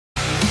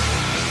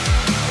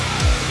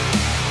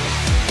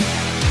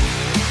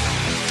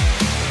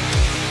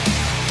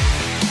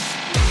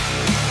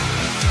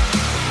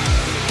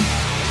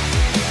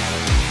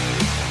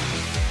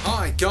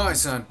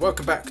guys, and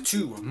welcome back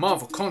to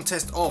Marvel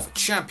Contest of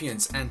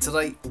Champions, and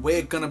today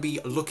we're going to be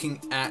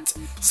looking at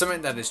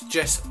something that has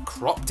just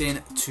cropped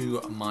in to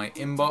my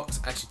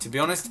inbox. Actually, to be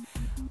honest,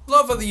 a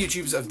lot of other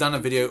YouTubers have done a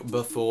video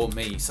before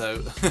me, so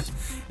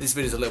this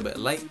video is a little bit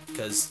late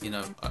because, you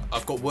know,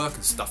 I've got work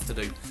and stuff to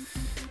do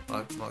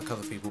like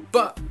other people,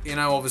 but, you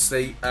know,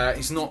 obviously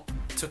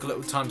took a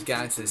little time to get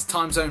out of this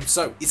time zone,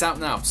 so it's out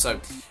now. So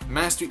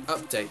mastery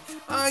update.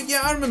 Yeah,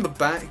 I remember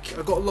back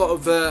I got a lot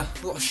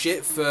of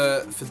shit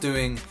for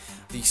doing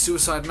the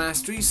suicide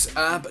masteries,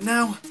 but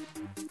now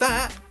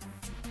that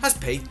has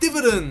paid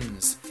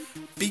dividends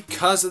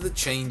because of the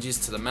changes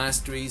to the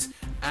masteries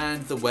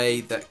and the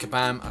way that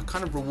Kabam are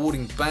kind of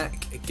rewarding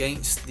back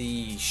against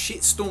the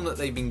shitstorm that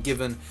they've been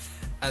given.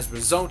 As a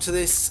result of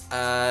this,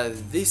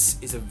 this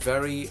is a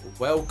very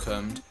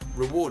welcomed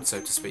reward,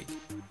 so to speak.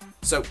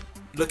 So,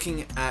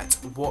 looking at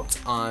what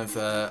I've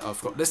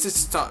got, let's just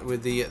start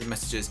with the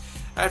messages.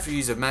 After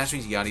use of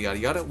masteries, yada yada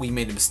yada. We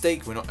made a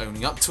mistake. We're not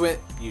owning up to it.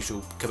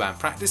 Usual Kabam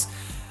practice.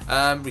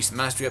 Recent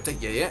mastery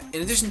update. Yeah.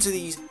 In addition to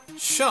these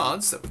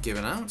shards that were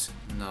given out,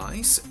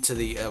 nice. To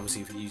the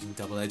obviously for using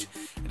double edge,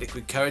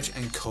 liquid courage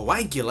and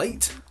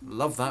coagulate.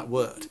 Love that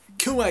word.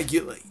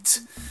 Coagulate.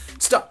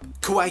 Stop,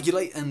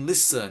 coagulate and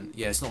listen.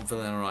 Yeah, it's not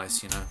vanilla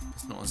ice, you know.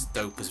 It's not as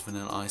dope as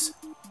vanilla ice.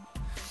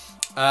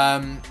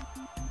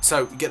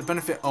 So you get the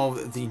benefit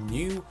of the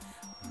new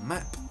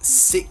map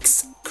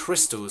 6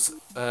 crystals.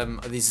 We're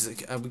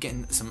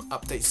getting some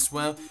updates as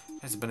well.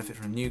 Has the benefit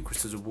from new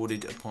crystals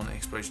awarded upon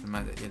exploration of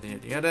map, yada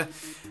yada yada.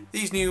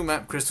 These new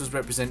map crystals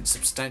represent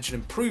substantial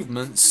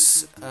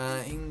improvements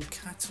in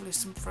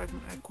catalyst and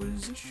fragment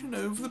acquisition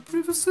over the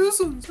previous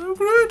seasons. Oh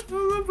great! I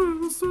love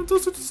it. That's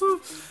fantastic to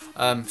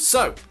see.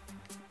 So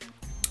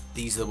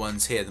these are the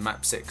ones here, the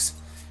map 6.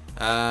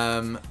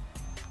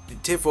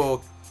 Tier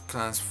 4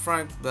 class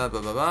frag, blah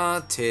blah blah blah.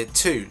 Tier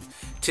 2.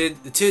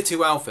 The tier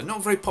 2 alpha,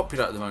 not very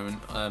popular at the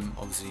moment.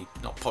 Obviously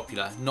not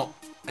popular. Not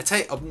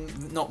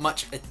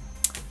much.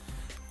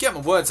 Get my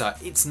words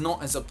out. It's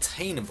not as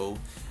obtainable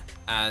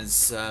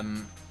as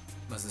the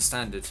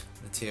standard,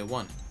 the tier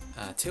 1.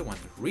 Tier 1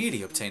 is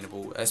really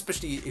obtainable,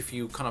 especially if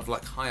you kind of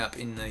like high up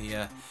in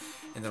the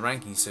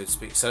rankings, so to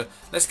speak. So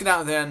let's get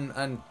out there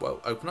and well,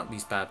 open up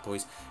these bad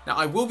boys. Now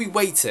I will be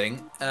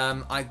waiting.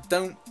 I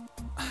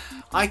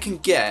can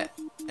get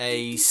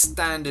a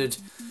standard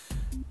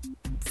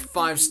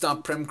 5-star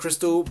Prem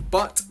Crystal,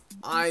 but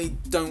I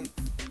don't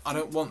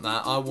want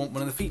that. I want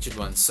one of the featured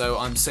ones. So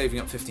I'm saving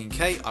up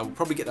 15k. I will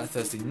probably get that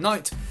Thursday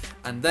night,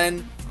 and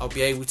then I'll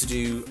be able to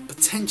do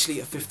potentially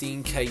a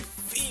 15k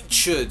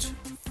featured.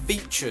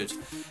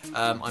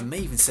 I may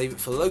even save it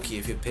for Loki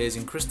if it appears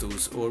in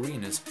crystals or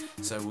arenas.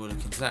 So we'll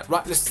look into that.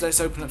 Right, let's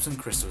open up some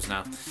crystals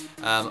now.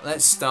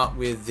 Let's start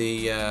with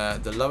the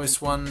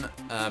lowest one.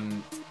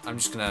 I'm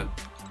just gonna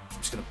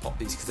pop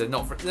these because they're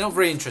not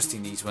very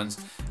interesting. These ones,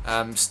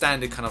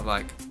 standard kind of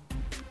like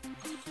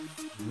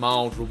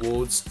mild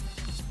rewards.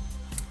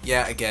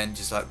 Yeah, again,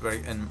 just like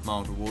very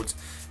mild rewards.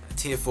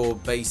 Tier 4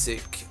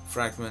 basic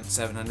fragment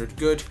 700,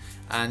 good.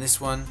 And this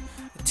one,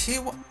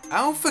 tier 1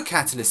 alpha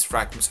catalyst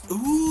fragments.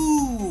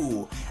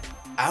 Ooh,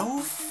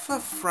 alpha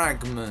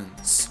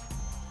fragments.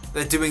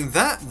 They're doing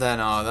that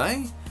then, are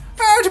they?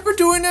 Oh, to be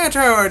doing that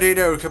already,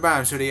 no,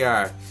 Kabam, so they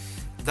are.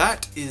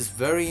 That is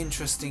very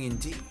interesting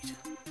indeed.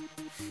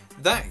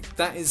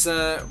 That is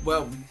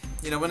well,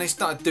 you know, when they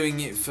started doing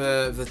it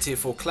for the tier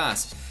 4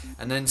 class,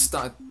 and then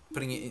started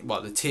putting it in,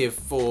 well, the tier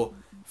 4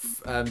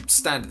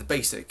 standard, the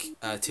basic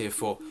tier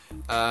 4,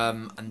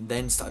 and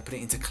then started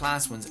putting it into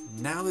class ones.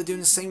 Now they're doing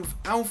the same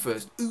with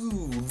alphas.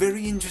 Ooh,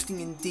 very interesting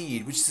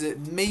indeed. Which is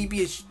maybe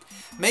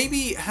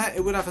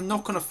it would have a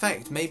knock-on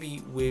effect.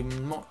 Maybe we're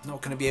not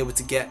going to be able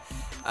to get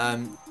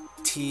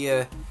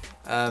tier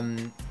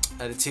 1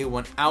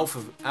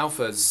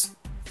 alphas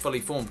fully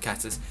formed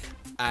catas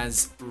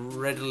as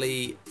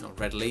not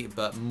readily,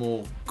 but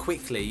more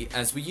quickly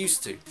as we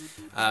used to.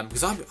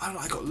 Because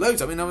I got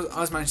loads. I mean, I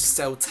was managed to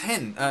sell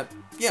 10.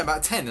 Yeah,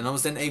 about 10, and I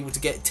was then able to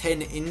get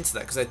 10 into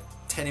that because I had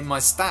 10 in my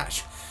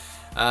stash.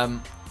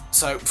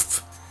 So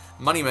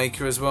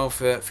moneymaker as well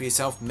for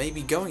yourself.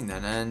 Maybe going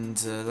then, and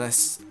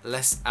less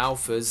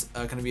alphas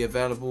are going to be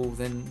available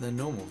than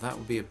normal. That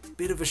would be a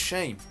bit of a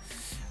shame.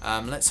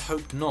 Let's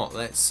hope not.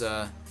 Let's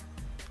hope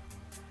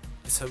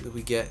that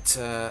we get.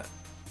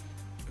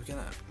 We're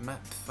gonna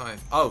map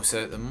 5. Oh,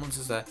 so the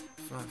monsters there.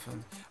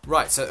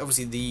 Right. So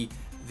obviously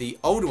the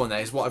older one there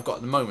is what I've got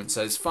at the moment.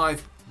 So there's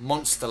 5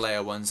 monster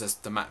layer ones. That's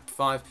the map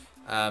 5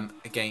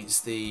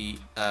 against the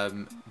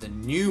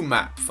new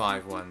map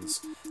 5 ones.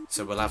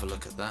 So we'll have a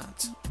look at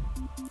that.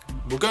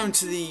 We'll go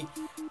into the.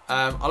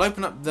 I'll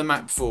open up the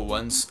map 4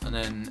 ones, and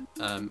then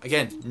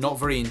again, not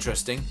very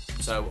interesting.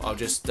 So I'll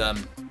just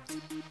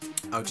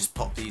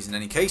pop these in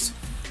any case.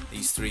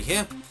 These 3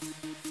 here.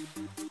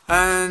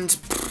 And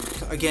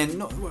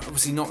again,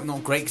 obviously not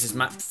great because it's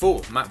map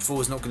 4. Map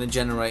 4 is not going to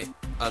generate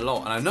a lot,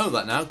 and I know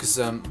that now because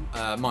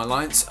my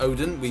alliance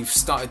Odin, we've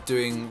started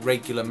doing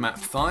regular map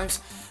 5s,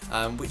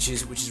 which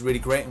is really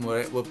great, and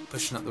we're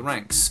pushing up the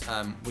ranks,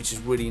 which is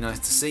really nice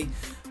to see.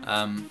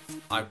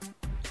 I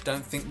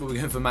don't think we're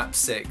going for map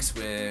 6.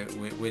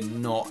 We're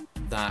not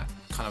that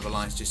kind of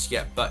alliance just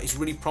yet, but it's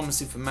really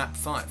promising for map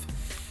 5.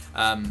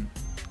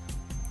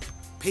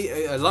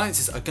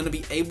 Alliances are going to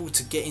be able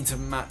to get into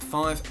map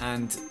 5,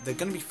 and they're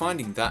going to be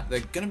finding that they're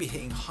going to be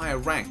hitting higher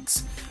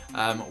ranks,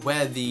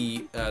 where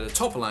the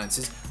top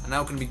alliances are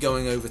now going to be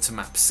going over to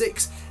map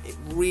 6. It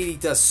really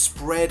does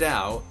spread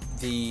out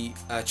the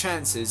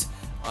chances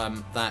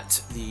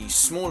that the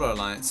smaller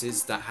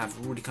alliances that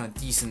have really kind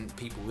of decent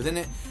people within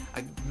it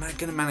are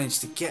going to manage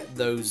to get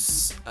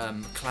those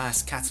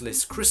class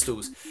catalyst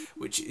crystals,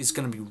 which is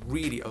going to be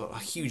really a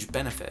huge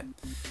benefit.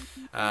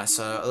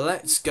 So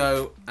let's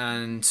go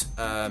and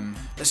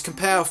let's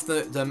compare off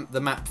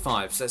the map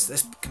 5s.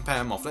 Let's compare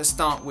them off. Let's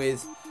start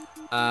with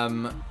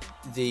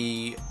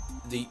the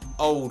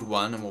old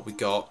one and what we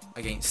got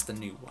against the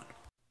new one.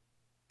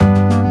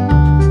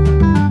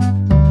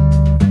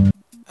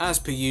 As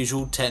per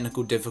usual,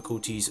 technical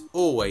difficulties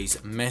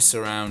always mess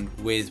around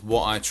with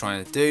what I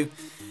try to do,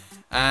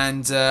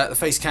 and the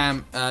face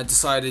cam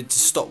decided to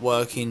stop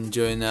working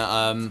during that.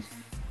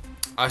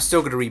 I've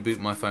still got to reboot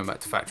my phone back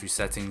to factory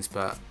settings,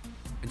 but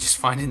I'm just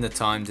finding the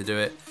time to do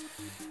it.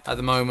 At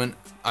the moment,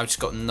 I've just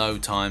got no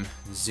time,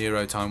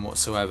 zero time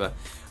whatsoever.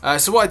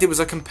 So what I did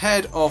was I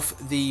compared off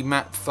the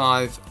map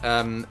 5,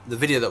 the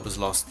video that was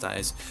lost, that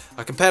is.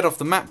 I compared off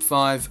the map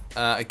 5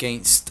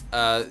 against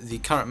the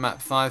current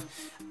map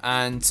 5.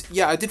 And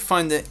yeah, I did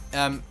find that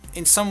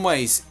in some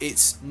ways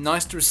it's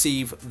nice to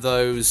receive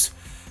those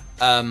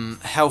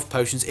health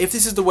potions. If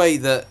this is the way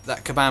that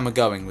Kabam are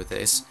going with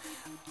this,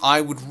 I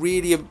would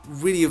really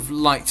have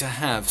liked to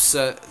have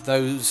a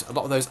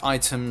lot of those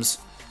items,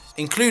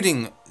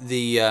 including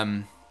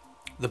the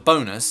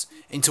bonus,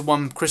 into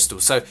one crystal.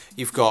 So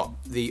you've got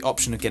the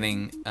option of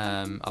getting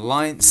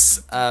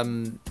alliance,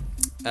 level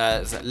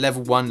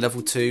 1,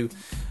 level 2.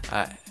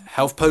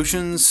 Health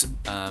potions,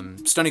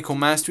 Stony Core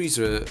Masteries,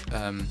 or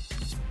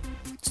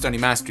Stony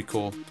Mastery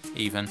Core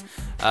even,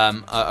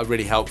 are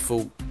really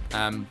helpful.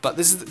 But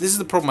this is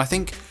the problem. I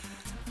think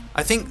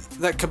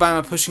that Kabam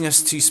are pushing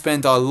us to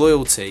spend our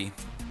loyalty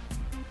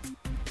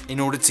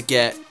in order to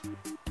get,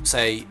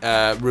 say,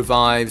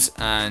 revives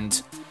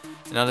and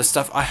other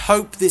stuff. I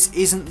hope this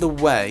isn't the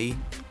way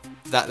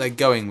that they're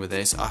going with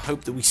this. I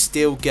hope that we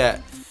still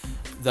get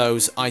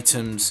those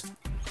items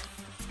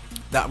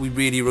that we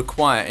really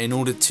require in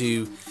order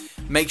to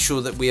make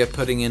sure that we are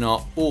putting in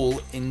our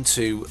all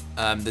into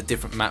the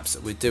different maps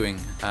that we're doing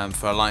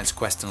for Alliance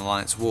Quest and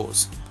Alliance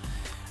Wars.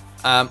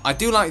 I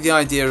do like the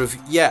idea of,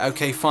 yeah,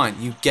 okay, fine,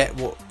 you get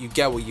what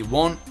you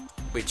want,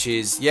 which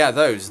is, yeah,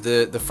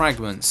 the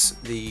fragments,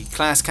 the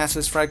class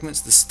catalyst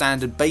fragments, the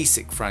standard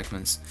basic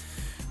fragments,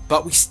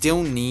 but we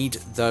still need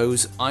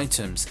those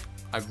items.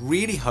 I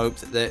really hope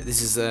that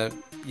this is it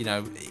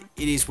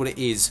is what it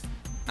is,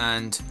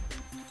 and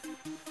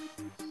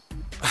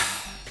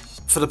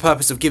for the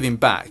purpose of giving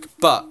back.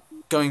 But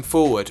going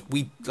forward,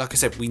 like I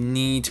said, we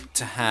need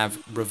to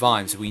have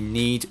revives. We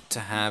need to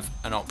have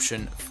an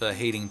option for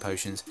healing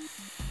potions.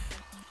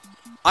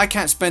 I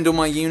can't spend all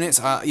my units.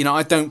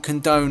 I don't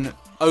condone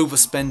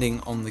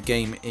overspending on the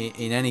game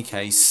in any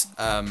case,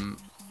 and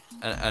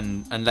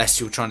unless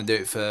you're trying to do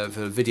it for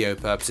video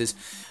purposes.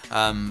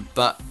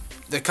 But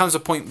there comes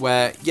a point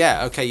where,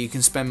 yeah, okay, you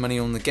can spend money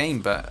on the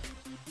game, but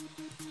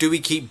do we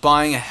keep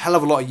buying a hell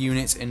of a lot of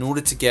units in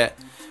order to get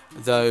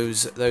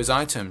those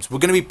items? We're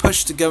going to be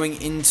pushed to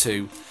going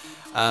into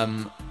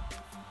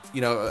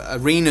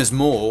arenas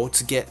more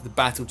to get the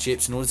battle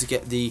chips in order to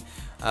get the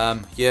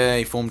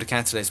yay, formed a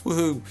catalyst,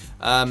 woohoo.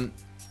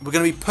 We're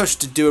going to be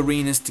pushed to do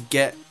arenas to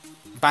get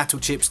battle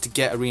chips, to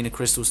get arena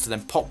crystals, to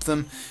then pop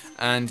them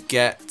and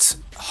get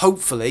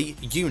hopefully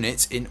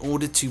units in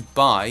order to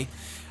buy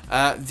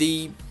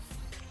the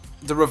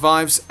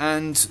revives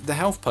and the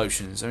health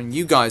potions. I mean,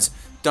 you guys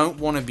don't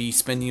want to be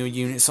spending your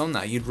units on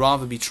that. You'd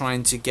rather be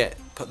trying to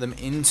put them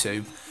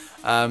into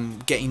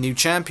getting new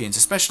champions,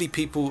 especially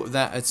people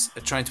that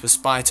are trying to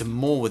aspire to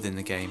more within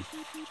the game.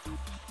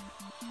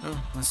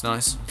 Oh, that's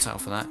nice. I'll settle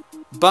for that.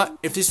 But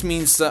if this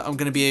means that I'm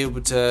going to be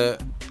able to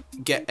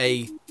get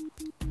a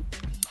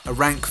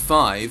rank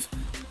 5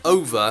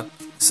 over,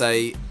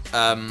 say,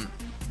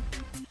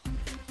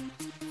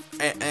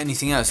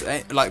 anything else,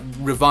 like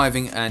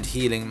reviving and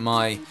healing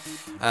my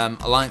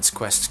Alliance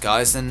Quest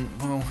guys, then,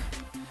 well,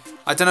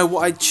 I don't know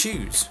what I'd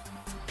choose.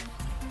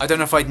 I don't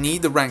know if I'd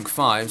need the rank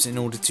 5s in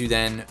order to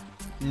then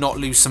not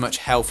lose so much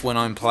health when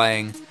I'm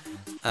playing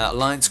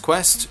Alliance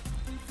Quest.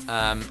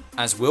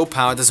 As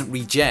willpower doesn't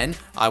regen,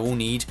 I will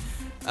need,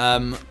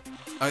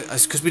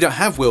 because we don't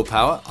have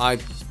willpower, I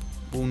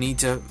will need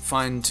to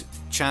find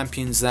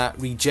champions that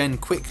regen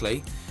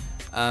quickly,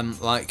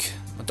 like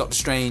Doctor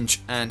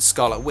Strange and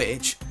Scarlet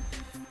Witch.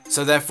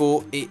 So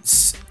therefore,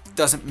 it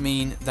doesn't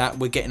mean that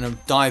we're getting a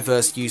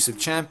diverse use of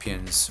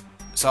champions.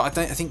 So I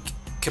think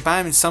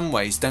Kabam in some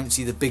ways don't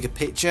see the bigger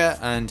picture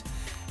and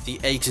the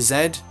A to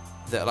Z.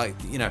 That, like,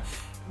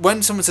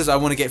 when someone says I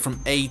want to get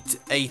from A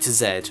to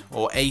Z,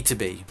 or A to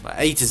B,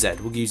 A to Z,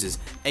 we'll use this,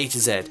 A to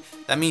Z,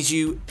 that means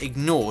you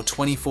ignore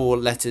 24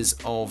 letters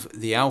of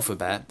the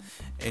alphabet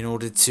in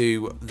order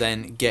to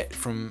then get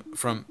from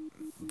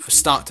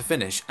start to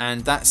finish,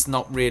 and that's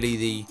not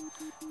really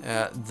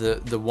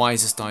the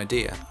wisest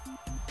idea.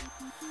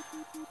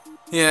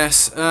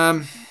 Yes,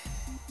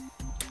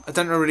 I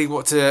don't know really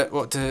what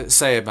to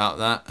say about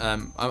that.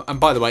 And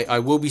by the way,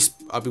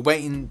 I'll be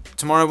waiting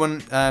tomorrow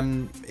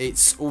when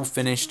it's all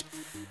finished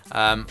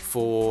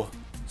for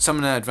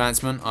Summoner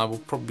Advancement. I'll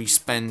probably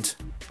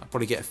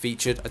get it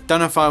featured. I don't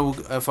know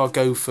if I'll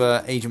go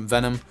for Agent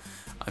Venom.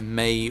 I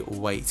may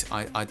wait.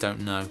 I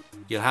don't know.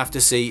 You'll have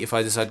to see if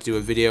I decide to do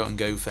a video and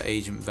go for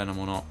Agent Venom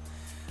or not.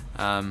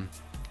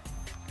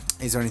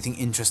 Is there anything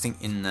interesting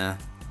in there?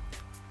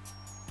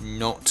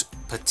 Not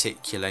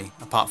particularly,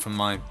 apart from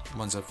my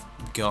ones I've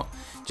got.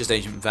 Just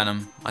Agent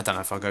Venom. I don't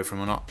know if I'll go for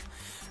him or not.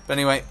 But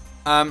anyway,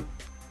 the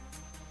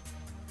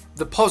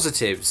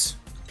positives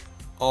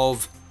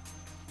of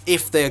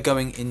if they are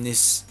going in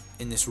this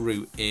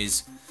route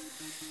is,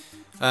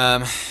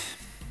 yeah,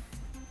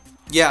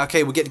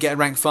 okay, we'll get a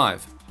rank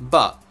 5.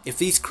 But if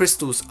these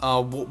crystals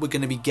are what we're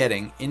going to be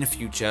getting in the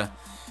future,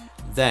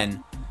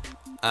 then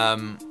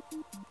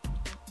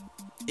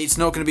it's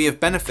not going to be of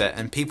benefit,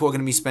 and people are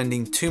going to be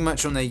spending too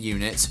much on their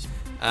units,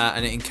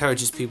 and it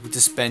encourages people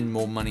to spend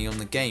more money on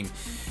the game.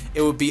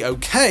 It would be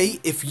okay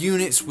if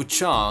units were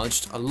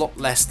charged a lot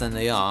less than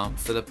they are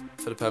for the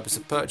purpose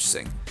of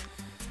purchasing,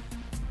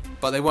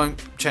 but they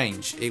won't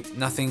change.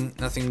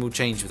 Nothing will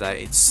change with that.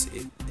 It's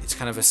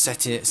kind of a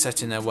set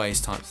in their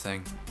ways type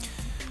thing.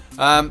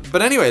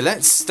 But anyway,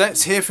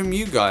 let's hear from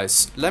you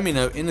guys. Let me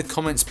know in the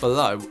comments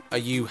below. Are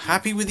you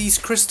happy with these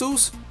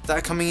crystals that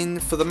are coming in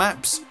for the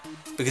maps?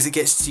 Because it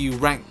gets you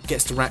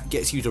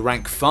to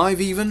rank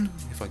 5 even,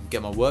 if I can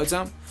get my words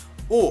out.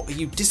 Or are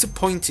you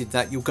disappointed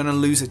that you're going to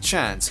lose a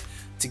chance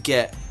to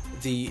get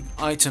the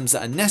items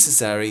that are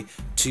necessary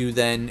to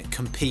then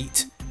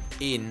compete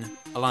in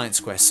Alliance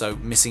Quest? So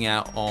missing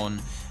out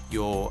on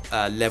your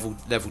level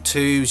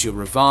 2s, your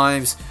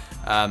revives,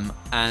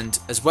 and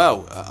as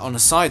well, on a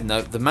side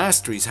note, the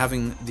masteries,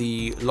 having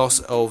the loss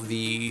of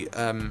the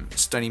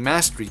Stony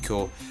Mastery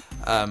Core,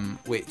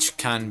 which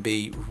can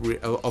be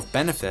of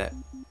benefit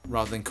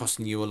rather than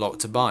costing you a lot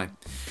to buy.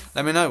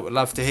 Let me know. I'd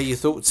love to hear your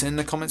thoughts in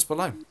the comments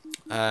below.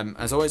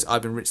 As always,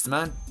 I've been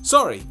RichTheMan.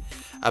 Sorry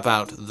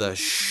about the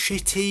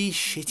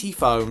shitty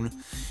phone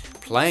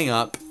playing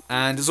up,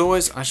 and as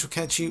always, I shall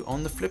catch you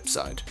on the flip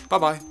side. Bye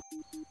bye.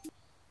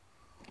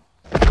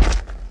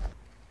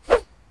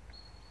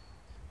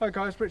 Hi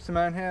guys,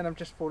 RichTheMan here, and I'm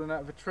just falling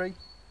out of a tree.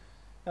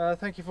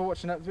 Thank you for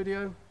watching that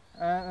video,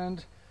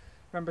 and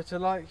remember to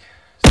like,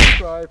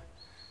 subscribe,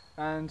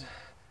 and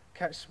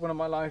catch one of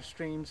my live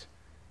streams.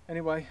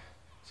 Anyway,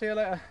 see you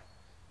later.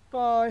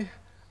 Bye.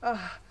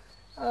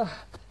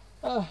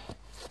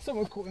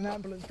 Someone call an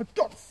ambulance, for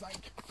God's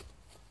sake.